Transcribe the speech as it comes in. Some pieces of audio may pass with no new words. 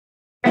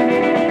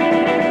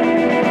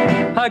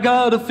I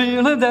got a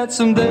feeling that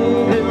someday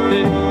you're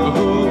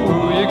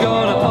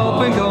gonna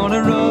up and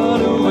gonna run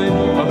away.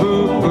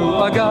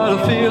 I got a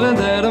feeling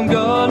that I'm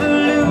gonna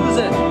lose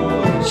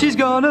it. She's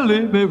gonna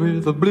leave me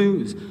with the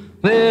blues.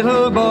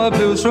 Little boy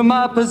blues. From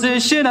my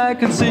position I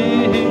can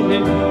see the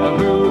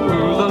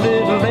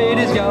little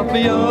lady's got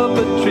me up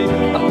a tree.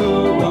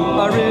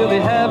 I really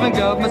haven't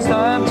got much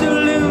time to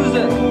lose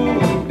it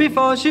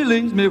before she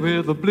leaves me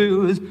with the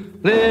blues.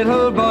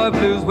 Little boy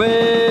blues.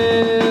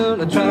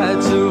 Well, I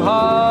tried so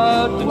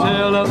hard to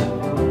tell her,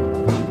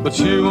 but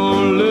she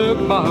won't look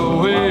my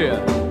way.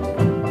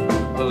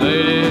 The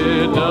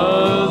lady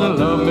doesn't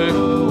love me,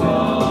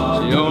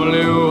 she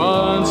only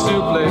wants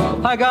to play.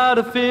 I got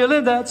a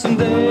feeling that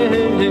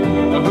someday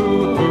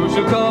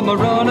she'll come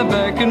a-running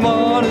back and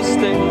wanna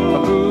stay.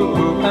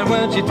 And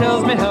when she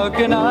tells me, how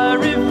can I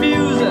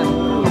refuse it,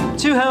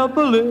 to help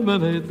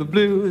eliminate the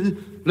blues.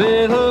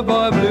 Little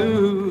boy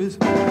blues.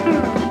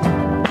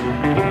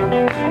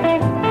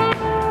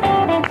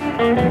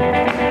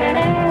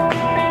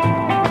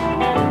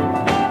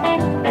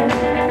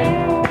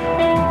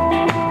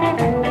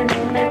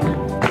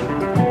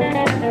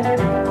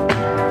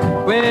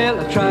 Well,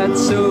 I tried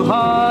so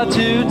hard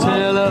to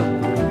tell her,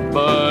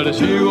 but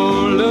she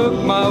won't look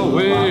my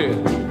way.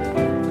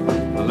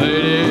 The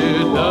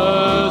lady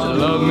doesn't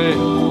love me,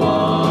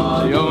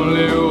 she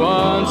only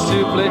wants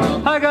to play.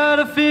 I got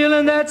a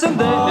feeling that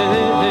someday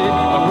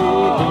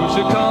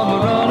she'll come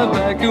a-running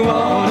back and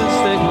wanna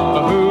stay.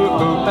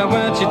 And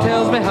when she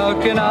tells me, how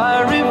can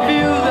I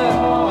refuse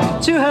her,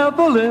 to help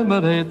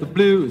eliminate the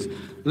blues.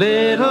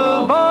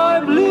 Little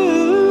boy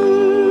blues.